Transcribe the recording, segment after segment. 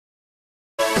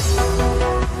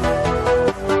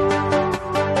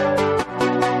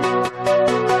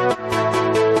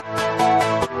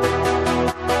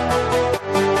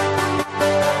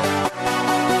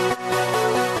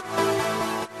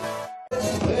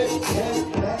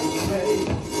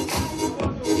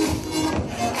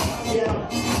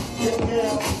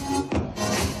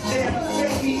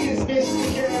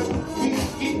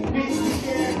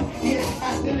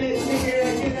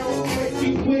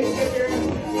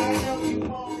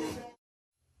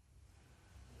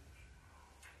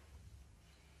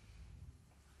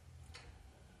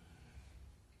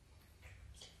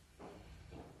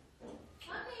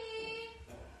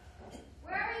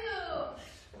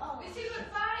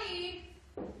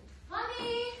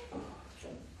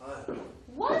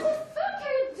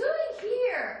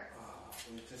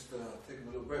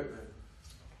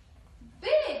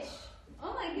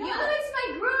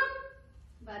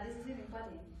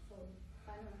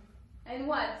And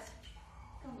what?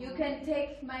 You can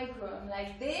take my room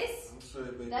like this? I'm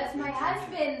sorry, baby. That's my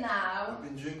husband now. I've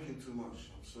been drinking too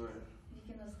much. I'm sorry. You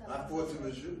cannot stop. I thought it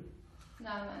was you. No.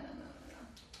 I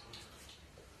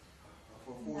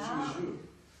thought it was you.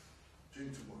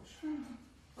 Drink too much.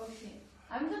 Okay.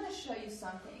 I'm gonna show you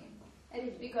something.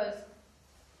 Because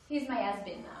he's my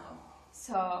husband now.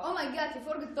 So. Oh my god, you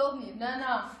forgot told me. No.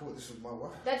 I thought this was my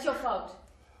wife. That's your fault.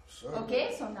 Sorry.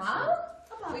 Okay, so now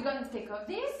we're gonna take off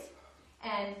this.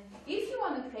 And if you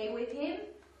want to play with him,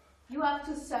 you have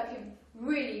to suck him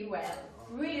really well.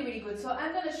 Really, really good. So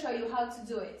I'm gonna show you how to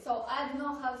do it. So I don't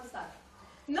know how to start.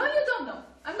 No, you don't know.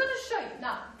 I'm gonna show you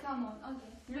now. Come on,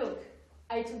 okay. Look,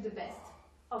 I took the best.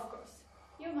 Of course.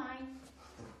 You're mine.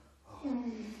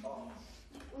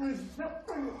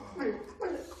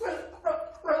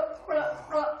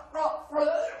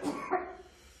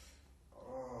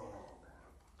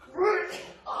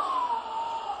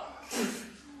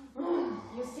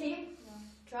 You see? No.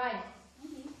 Try.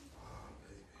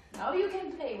 Now you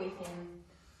can play with him.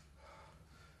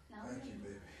 Now Thank you,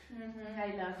 baby. I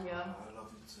love you. I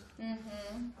love you too.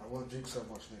 I won't drink so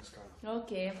much next time.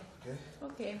 Okay. Okay?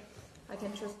 Okay. I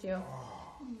can trust you.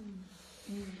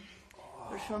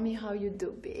 Show me how you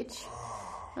do, bitch.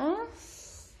 Huh?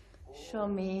 Show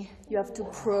me. You have to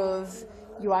prove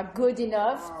you are good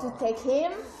enough to take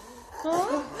him.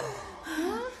 Huh?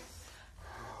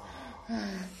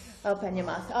 Open your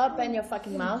mouth. Open your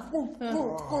fucking mouth.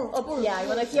 Oh, yeah, I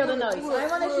want to hear the noise. I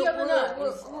want to hear the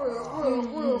noise.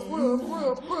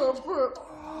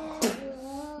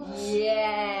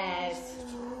 Yes.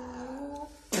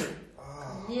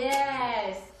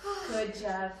 Yes. Good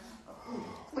job.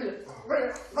 I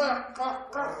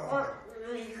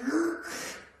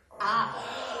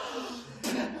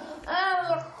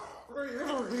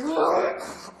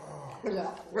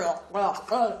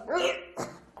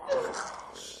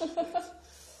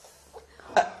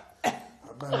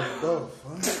married both,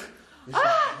 huh? You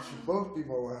should both be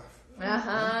my wife.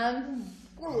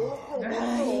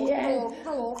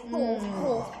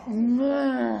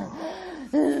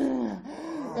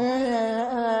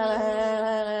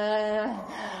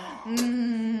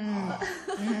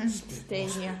 Stay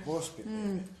here. More spit,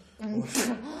 baby. More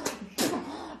spit.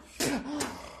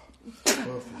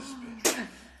 Both of you spit.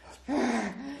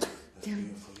 That's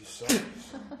beautiful. You saw it.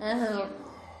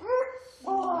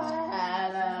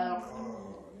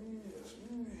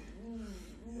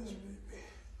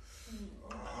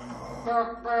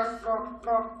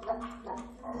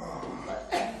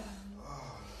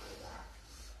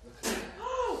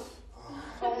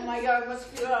 Oh my God, what's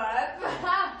good?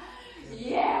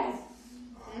 Yes.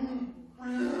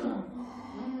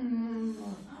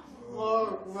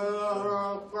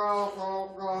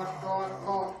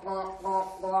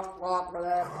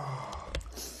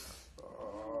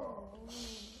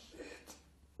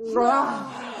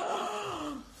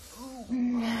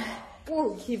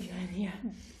 Keep your hand here.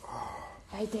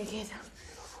 I take it.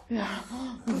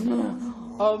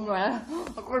 Oh my.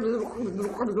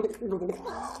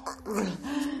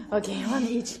 Okay, one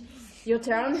each. Your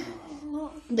turn.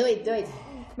 Do it.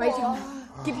 My turn.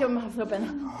 Keep your mouth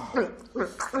open.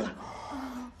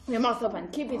 Your mouth open.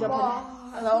 Keep it open.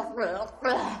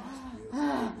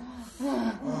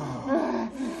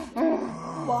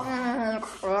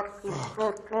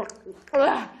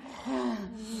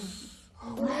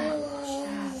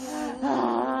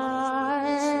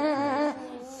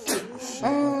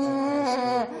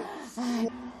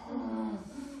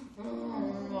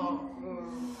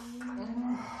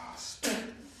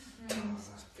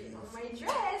 My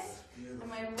dress.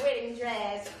 My wedding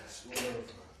dress.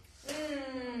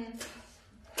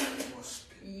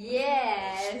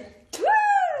 Yes. Woo!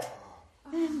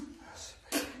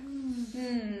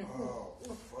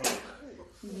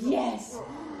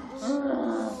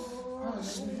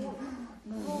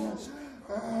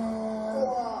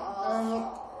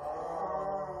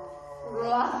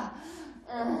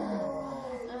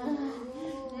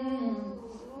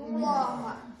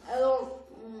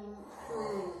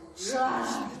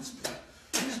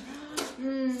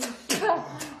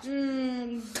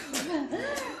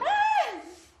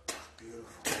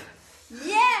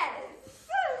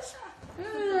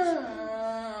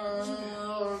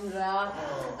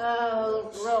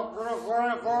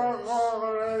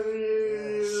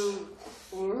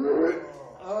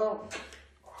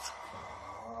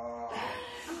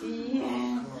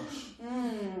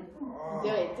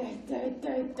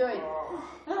 Do it.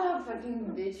 Ah, fucking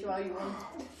bitch, what you want?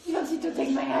 You wanted to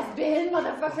take my husband,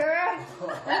 motherfucker!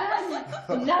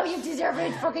 Now you deserve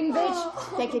it, fucking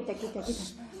bitch! Take it.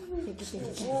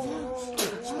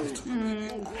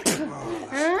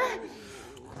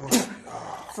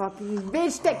 Fucking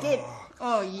bitch, take it!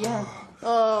 Oh, yeah.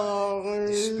 Oh,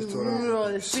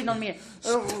 spit on me.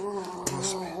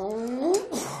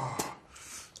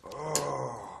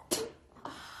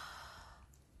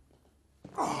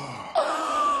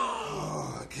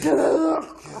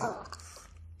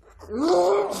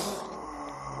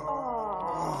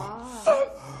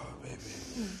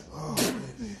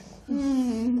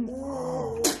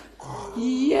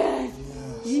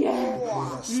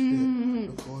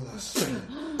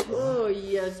 Oh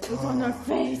yes, put on her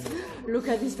face. Look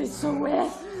at this face, so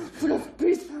wet, full of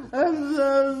spit. Spit all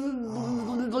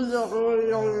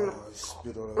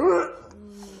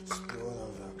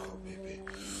over that cup, baby.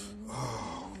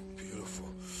 Oh, beautiful.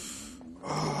 Oh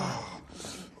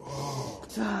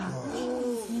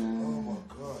my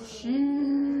gosh.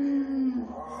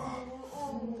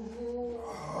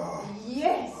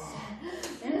 Yes.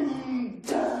 Let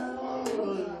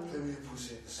me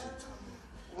pussy at the same time.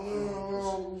 Let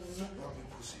me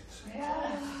pussy at the same time.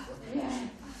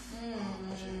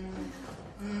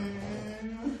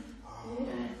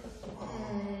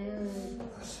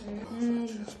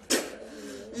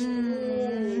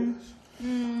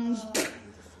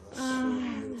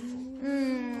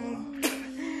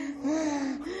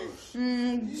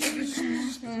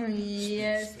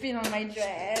 Yes, spin on my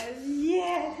dress.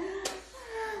 Yeah.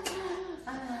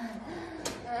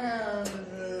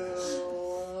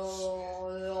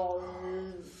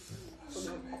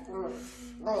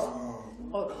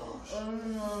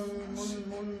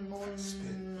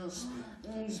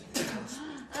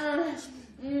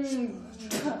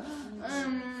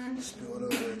 Spit all over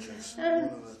the dress. All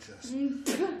over the dress. Yes.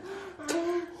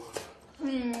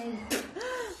 Yes.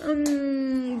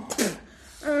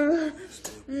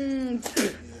 Yeah.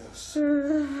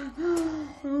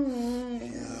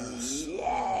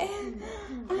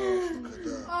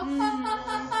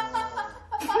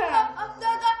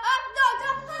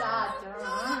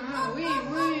 Oui.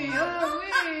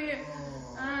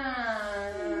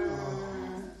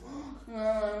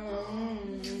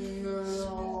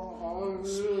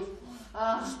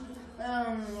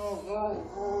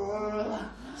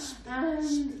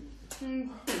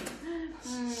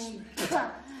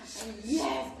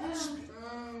 Yes.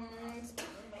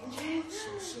 So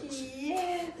sexy.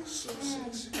 Yes. So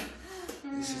sexy.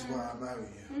 This is why I marry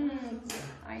you.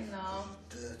 I know.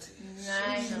 Dirty. I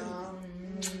know.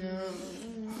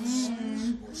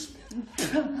 More spit.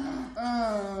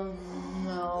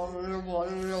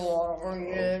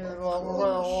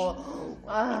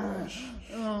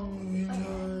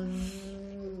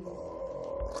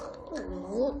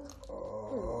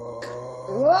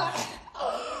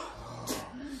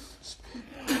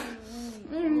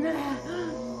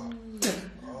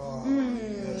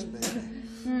 Yes, baby.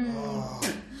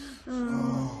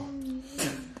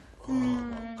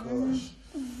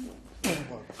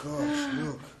 Gosh,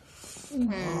 look.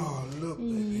 Oh, look,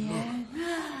 baby, look.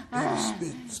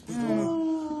 Baby, spit on her.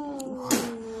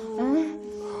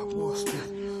 More spit,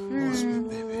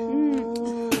 baby.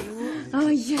 Oh,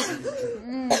 yeah.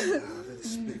 Let it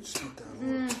spit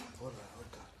down. Hold on.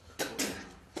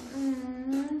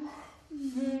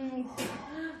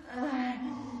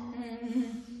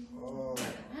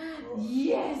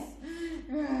 Yes.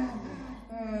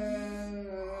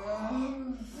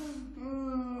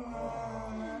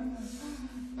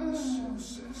 So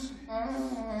sexy.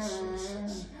 So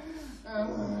sexy.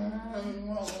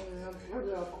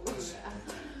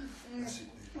 That's it,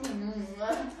 baby.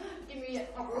 Give me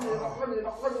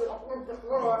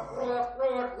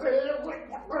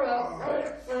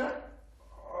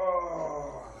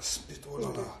Oh,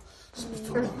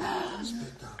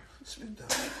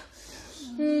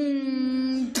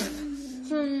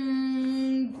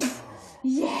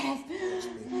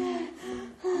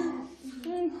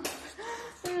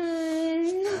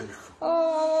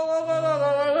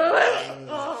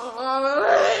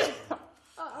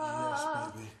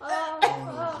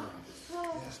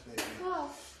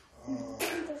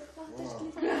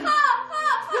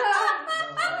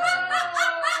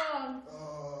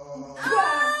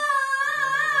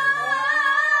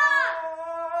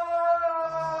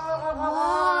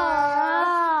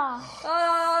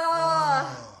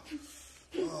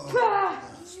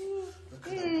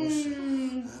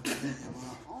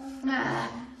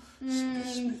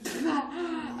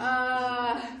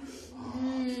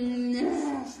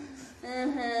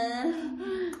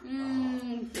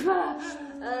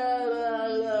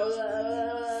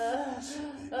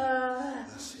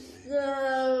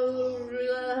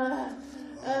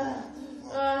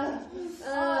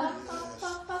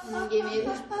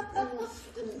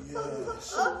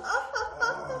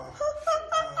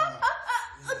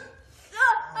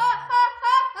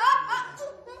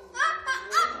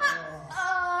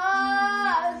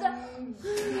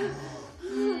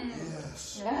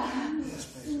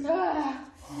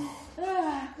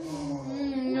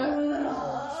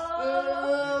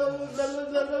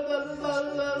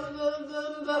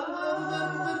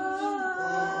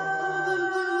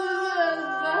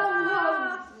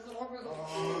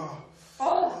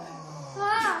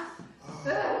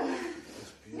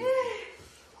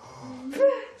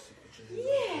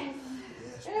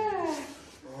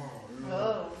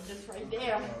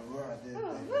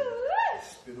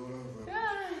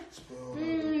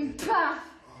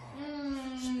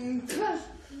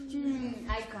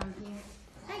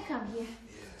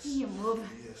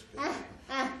 Yes, baby.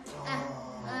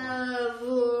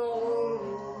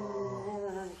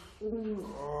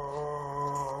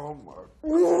 Oh my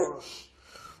gosh.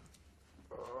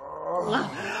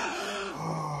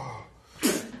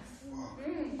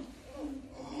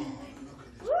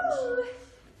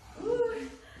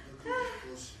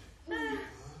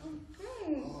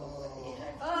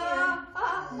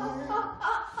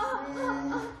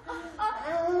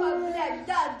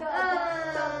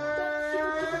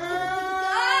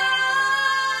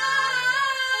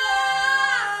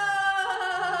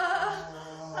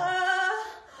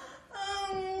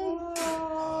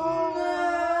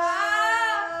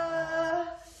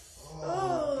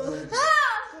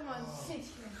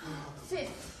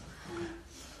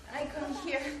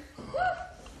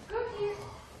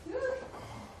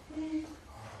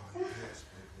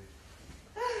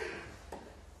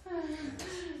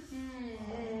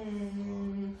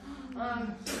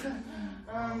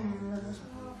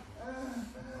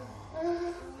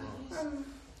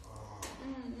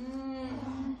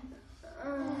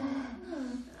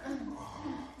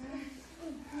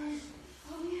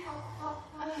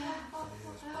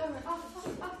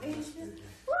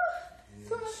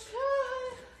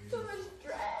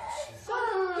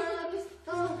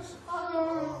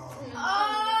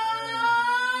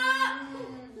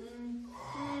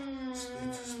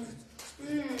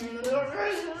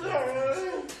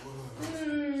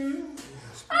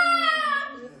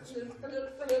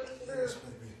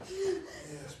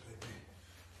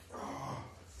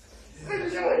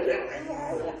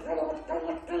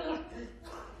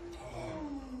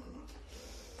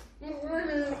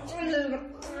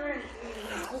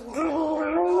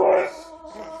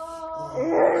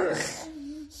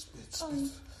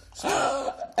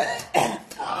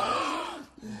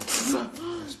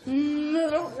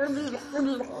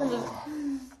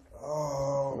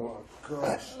 Oh my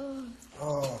gosh.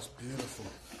 Oh, it's beautiful.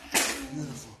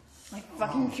 Beautiful. I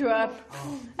fucking threw up.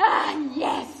 Ah,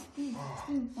 yes!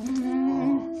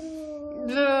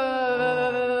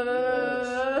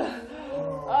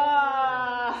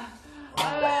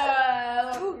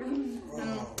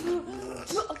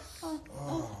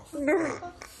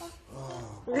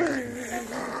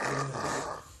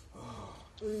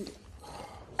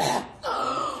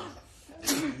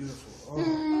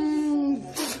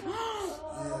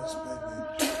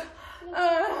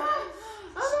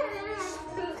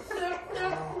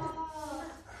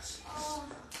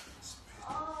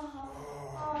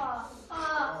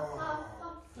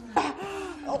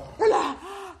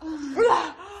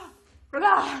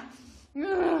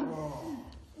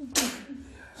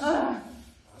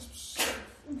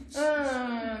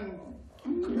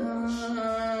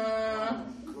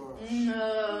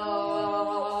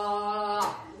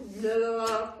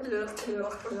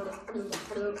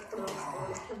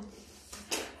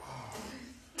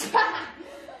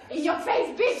 In your face,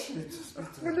 bitch!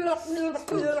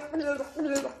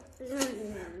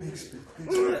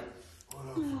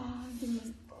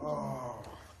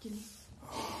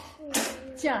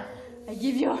 Tiens, I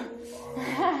give you.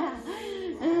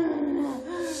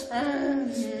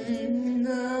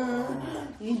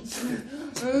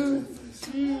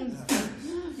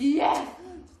 Yes!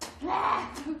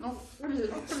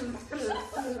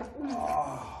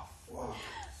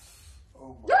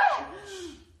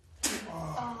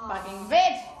 Fucking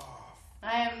bitch! I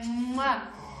am.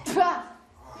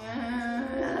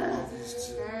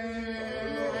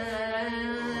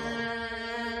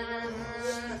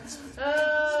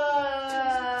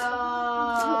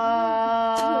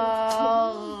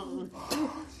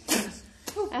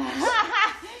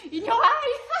 In your eye!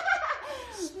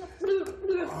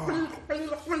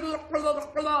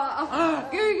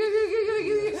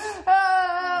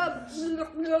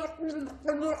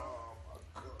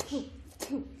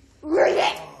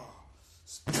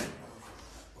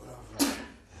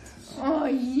 Oh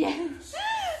yes!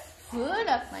 Full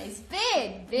of my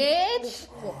spit, bitch!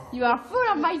 You are full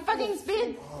of my fucking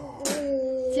spit!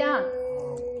 Tiens!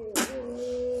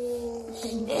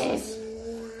 Take this!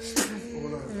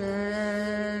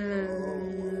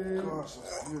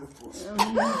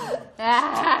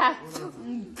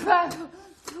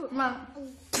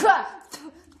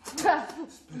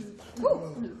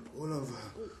 All over.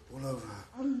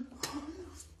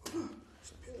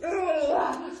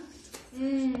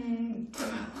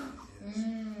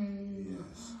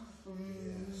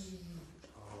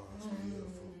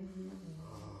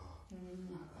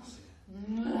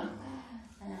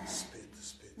 Spit.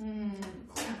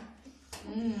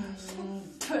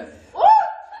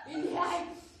 In the eye!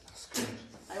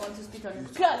 I want to spit on your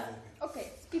cloth. Okay,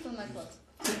 spit on my clothes.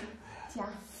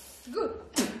 Tiens. Good.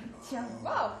 Tiens.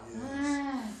 Wow.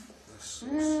 Yes.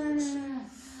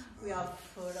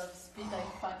 full of spit. I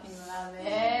fucking love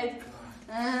it.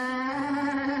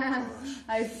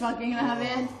 I fucking love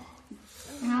it.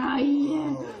 Ah,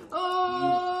 yeah.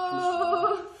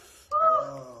 Oh.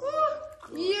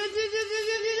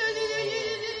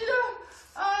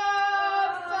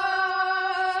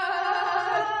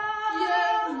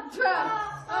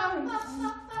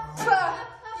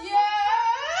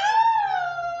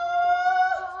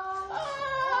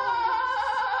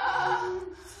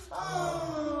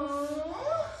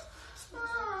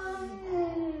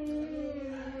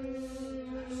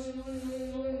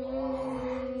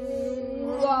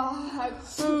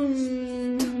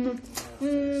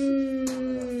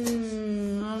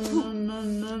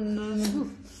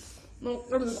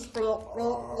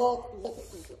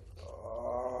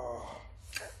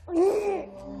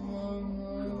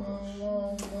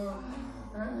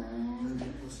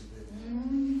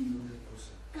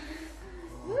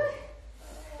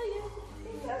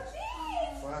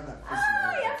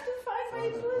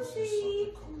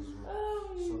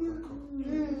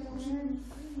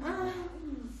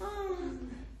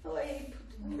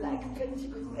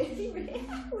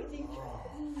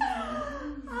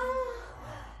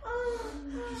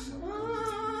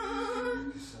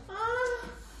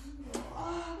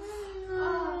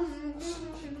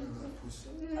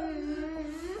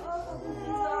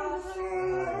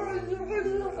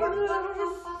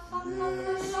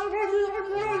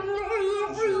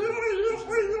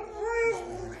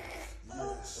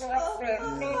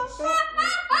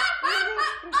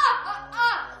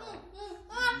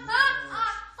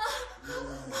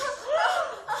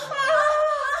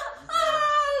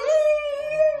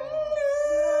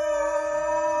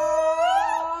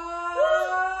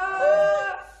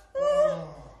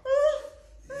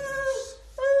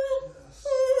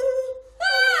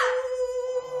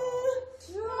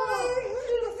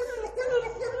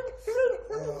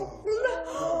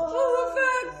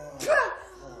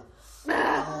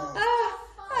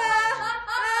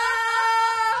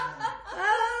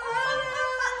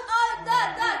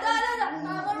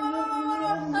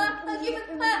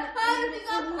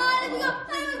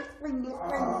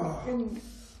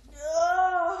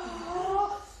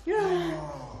 Yeah.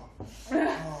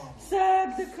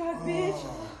 Suck the cock, bitch.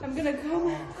 I'm gonna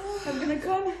come. I'm gonna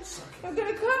come. I'm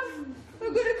gonna come.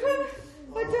 I'm gonna come.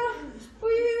 What the?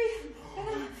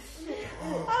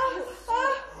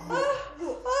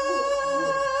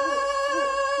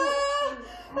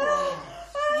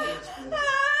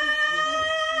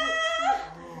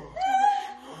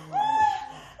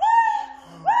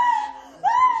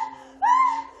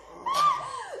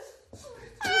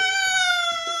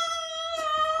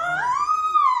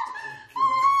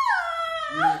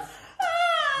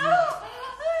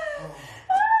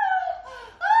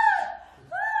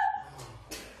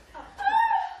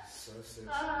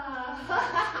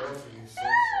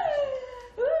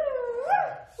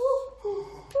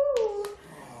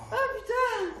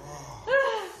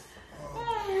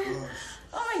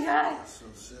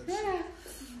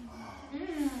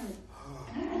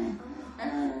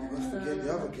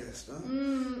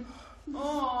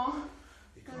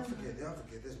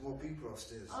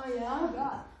 Upstairs. Oh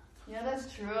yeah? Yeah,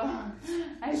 that's true.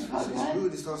 I forgot. It's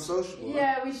rude, it's not social.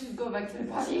 Yeah, right? We should go back to the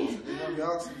party. They're going to be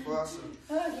asking for us.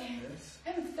 Okay. Yes.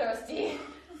 I'm thirsty.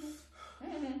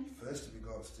 First we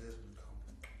go upstairs, we come.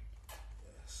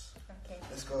 Yes. Okay.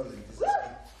 Let's go, ladies.